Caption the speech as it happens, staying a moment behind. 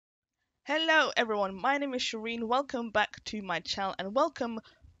Hello everyone, my name is Shireen. Welcome back to my channel and welcome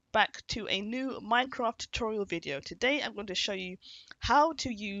back to a new Minecraft tutorial video. Today I'm going to show you how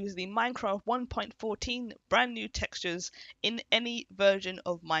to use the Minecraft 1.14 brand new textures in any version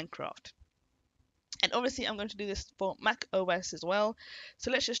of Minecraft. And obviously I'm going to do this for Mac OS as well.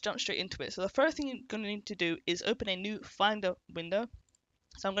 So let's just jump straight into it. So the first thing you're going to need to do is open a new Finder window.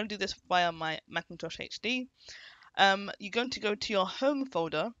 So I'm going to do this via my Macintosh HD. You're going to go to your home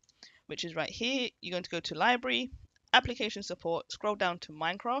folder, which is right here. You're going to go to library, application support, scroll down to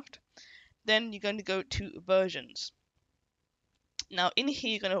Minecraft. Then you're going to go to versions. Now in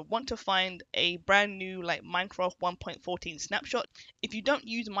here, you're going to want to find a brand new like Minecraft 1.14 snapshot. If you don't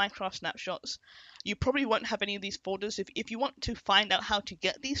use Minecraft snapshots, you probably won't have any of these folders. If you want to find out how to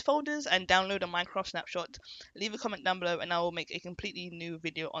get these folders and download a Minecraft snapshot, leave a comment down below and I will make a completely new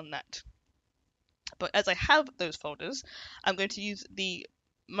video on that. But as I have those folders, I'm going to use the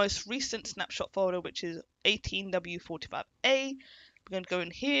most recent snapshot folder, which is 18W45A. We're going to go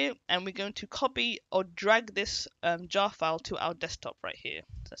in here and we're going to copy or drag this jar file to our desktop right here.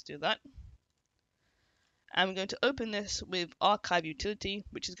 So let's do that. And we're going to open this with archive utility,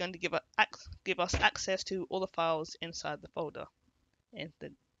 which is going to give us access to all the files inside the folder, in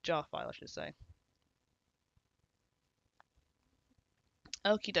the jar file, I should say.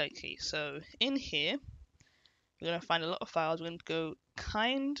 Okie dokie. So in here, we're going to find a lot of files. We're going to go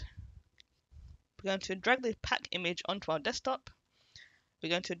kind. We're going to drag the pack image onto our desktop. We're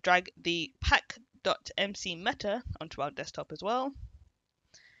going to drag the pack.mcmeta onto our desktop as well.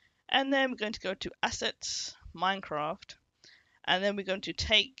 And then we're going to go to assets, Minecraft. And then we're going to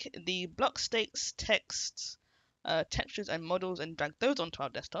take the blockstates, texts, textures and models and drag those onto our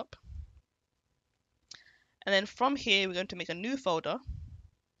desktop. And then from here, we're going to make a new folder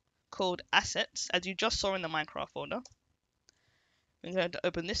called assets, as you just saw in the Minecraft folder. We're going to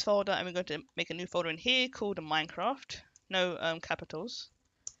open this folder and we're going to make a new folder in here called Minecraft. No capitals.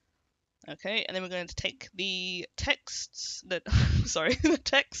 Okay, and then we're going to take the texts, the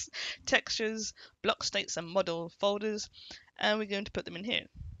text, textures, block states, and model folders, and we're going to put them in here.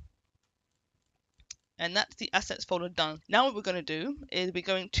 And that's the assets folder done. Now what we're going to do is we're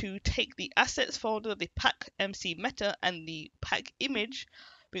going to take the assets folder, the pack.mcmeta, and the pack image.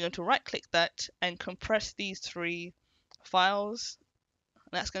 We're going to right click that and compress these three files.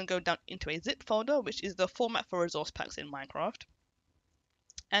 And that's going to go down into a zip folder, which is the format for resource packs in Minecraft.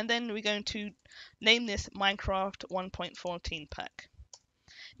 And then we're going to name this Minecraft 1.14 pack.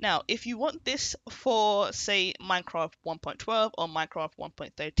 Now, if you want this for, say, Minecraft 1.12 or Minecraft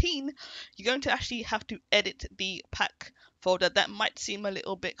 1.13, you're going to actually have to edit the pack folder. That might seem a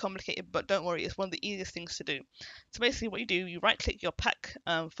little bit complicated, but don't worry, it's one of the easiest things to do. So basically what you do, you right-click your pack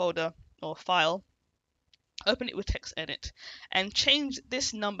folder or file, open it with text edit, and change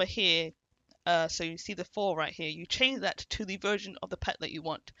this number here. So you see the 4 right here, you change that to the version of the pack that you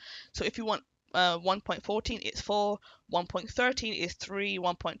want. So if you want 1.14, it's 4, 1.13 is 3,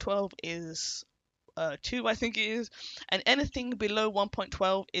 1.12 is 2, I think it is, and anything below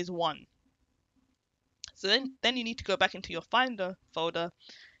 1.12 is 1. So then you need to go back into your Finder folder,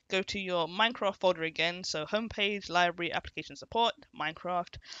 go to your Minecraft folder again, so homepage, library, application support,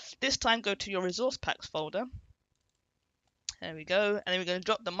 Minecraft. This time go to your resource packs folder. There we go. And then we're going to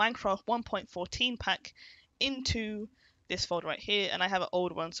drop the Minecraft 1.14 pack into this folder right here. And I have an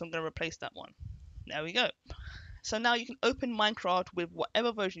old one, so I'm going to replace that one. There we go. So now you can open Minecraft with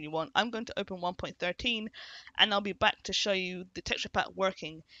whatever version you want. I'm going to open 1.13 and I'll be back to show you the texture pack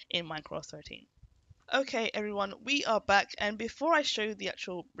working in Minecraft 13. Okay everyone, we are back, and before I show you the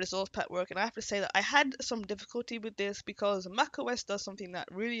actual resource pack working, I have to say that I had some difficulty with this because macOS does something that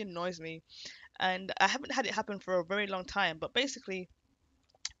really annoys me. And I haven't had it happen for a very long time, but basically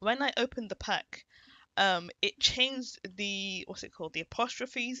when I opened the pack, it changed the the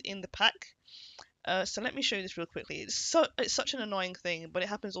apostrophes in the pack. So let me show you this real quickly. It's such an annoying thing, but it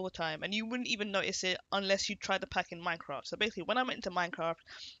happens all the time, and you wouldn't even notice it unless you tried the pack in Minecraft. So basically, when I went into Minecraft,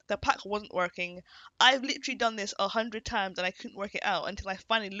 the pack wasn't working. I've literally done this 100 times, and I couldn't work it out until I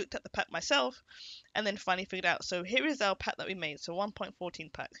finally looked at the pack myself, and then finally figured out. So here is our pack that we made. So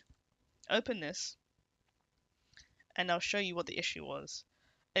 1.14 pack. Open this and I'll show you what the issue was.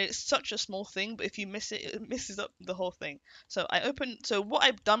 And it's such a small thing, but if you miss it, it messes up the whole thing. So so what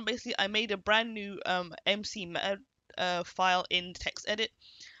I've done basically, I made a brand new mcmeta file in text edit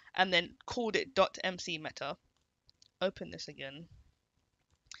and then called it .mcmeta. Open this again.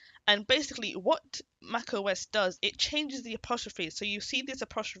 And basically what macOS does, it changes the apostrophe. So you see this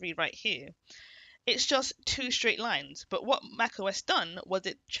apostrophe right here. it's just two straight lines. But what macOS done was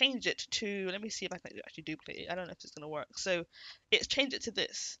it changed it to, let me see if I can actually duplicate it. I don't know if it's going to work. So it's changed it to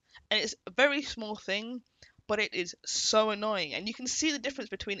this. And it's a very small thing, but it is so annoying. And you can see the difference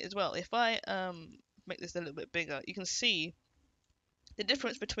between it as well. If I make this a little bit bigger, you can see the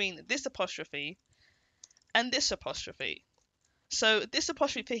difference between this apostrophe and this apostrophe. So this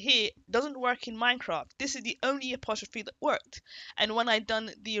apostrophe here doesn't work in Minecraft. This is the only apostrophe that worked. And when I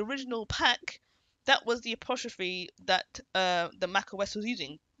done the original pack, that was the apostrophe that the macOS was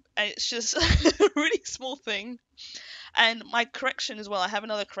using. And it's just a really small thing. And my correction as well, I have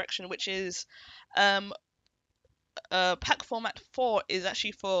another correction, which is pack format 4 is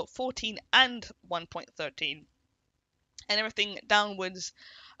actually for 14 and 1.13. And everything downwards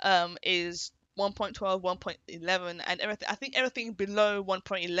is 1.12, 1.11, and everything. I think everything below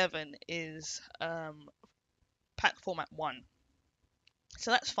 1.11 is pack format 1.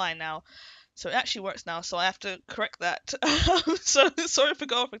 So that's fine now. So it actually works now. So I have to correct that. So sorry for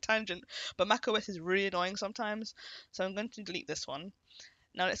going off a tangent, but macOS is really annoying sometimes. So I'm going to delete this one.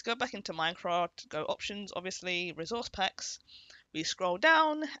 Now let's go back into Minecraft. Go options, obviously, resource packs. We scroll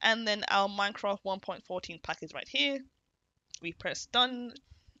down, and then our Minecraft 1.14 pack is right here. We press done,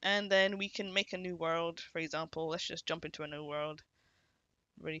 and then we can make a new world. For example, let's just jump into a new world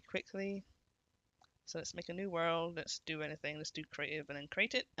really quickly. So let's make a new world. Let's do anything. Let's do creative and then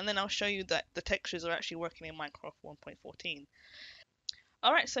create it. And then I'll show you that the textures are actually working in Minecraft 1.14.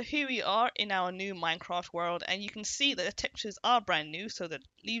 Alright, so here we are in our new Minecraft world, and you can see that the textures are brand new. So the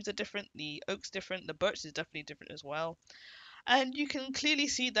leaves are different, the oak's different, the birch is definitely different as well. And you can clearly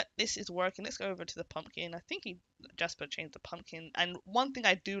see that this is working. Let's go over to the pumpkin. I think Jasper changed the pumpkin. And one thing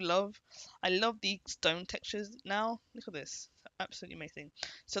I do love, I love the stone textures now. Look at this. Absolutely amazing.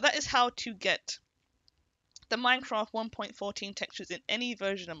 So that is how to get the Minecraft 1.14 textures in any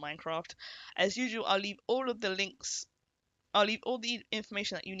version of Minecraft. As usual, I'll leave all of the links. I'll leave all the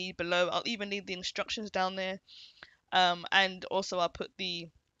information that you need below. I'll even leave the instructions down there. And also I'll put the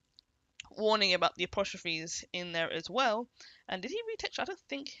warning about the apostrophes in there as well. And did he retexture? I don't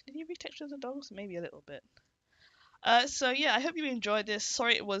think. Did he retexture the dogs? Maybe a little bit. So yeah, I hope you enjoyed this.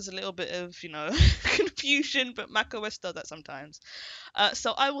 Sorry it was a little bit of, confusion, but macOS does that sometimes.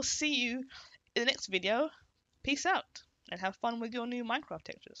 So I will see you in the next video. Peace out, and have fun with your new Minecraft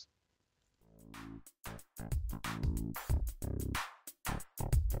textures.